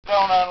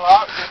don't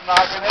unlock, just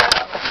knock it out.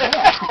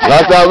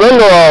 Knock that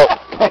window out.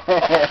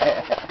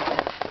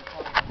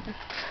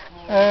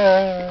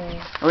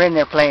 We're in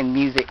there playing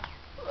music.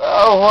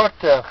 Oh, what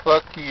the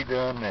fuck are you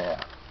doing now?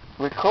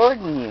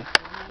 Recording you.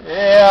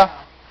 Yeah.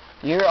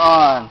 You're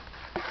on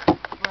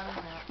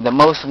the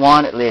most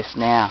wanted list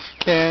now.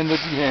 Candy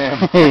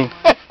jam.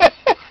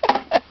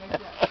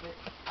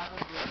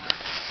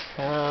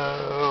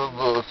 Oh,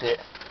 bullshit.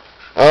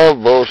 Oh,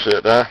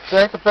 bullshit, huh?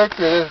 Take a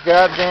picture of this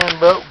goddamn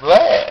broke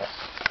glass.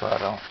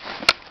 Right on.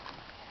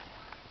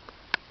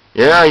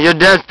 Yeah, your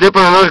dad's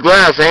dipping in those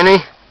glass, ain't he?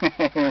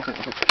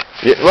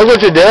 Yeah, look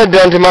what your dad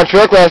done to my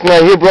truck last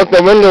night. He broke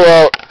the window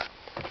out.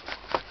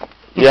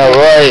 Yeah,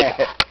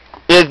 right.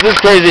 It's this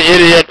crazy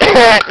idiot.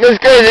 This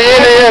crazy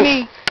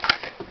idiot.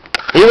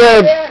 He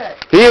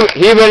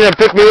went and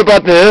picked me up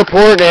at the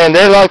airport, and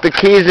they locked the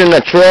keys in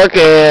the truck,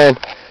 and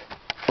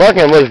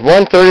fucking was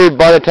 1:30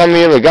 by the time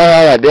we ever got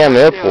out of that damn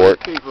airport.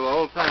 Yeah, people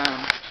all the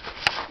time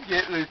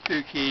get loose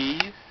 2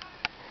 keys,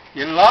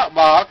 get a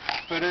lockbox,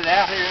 put it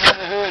out here in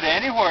the hood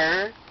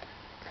anywhere,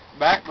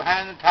 back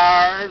behind the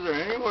tires or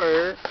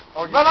anywhere.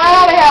 But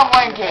I only have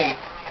 1 key.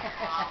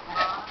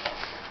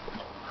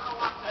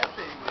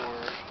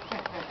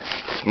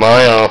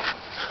 Smile.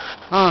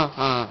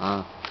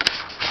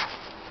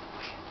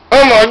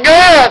 Oh my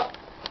God!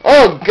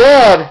 Oh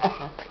God!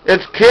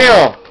 It's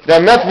Kim, the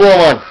meth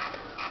woman.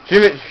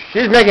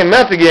 She's making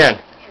meth again.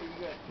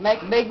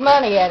 Make big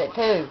money at it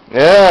too.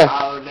 Yeah.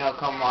 Oh no,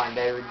 come on,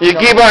 David. You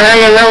keep on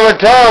hanging around with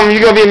Tom,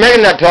 you're gonna be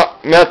making that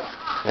meth.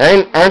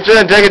 Aren't you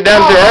gonna take it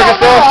down to No,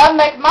 Arkansas? I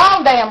make my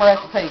own damn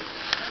recipe.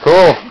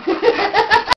 Cool.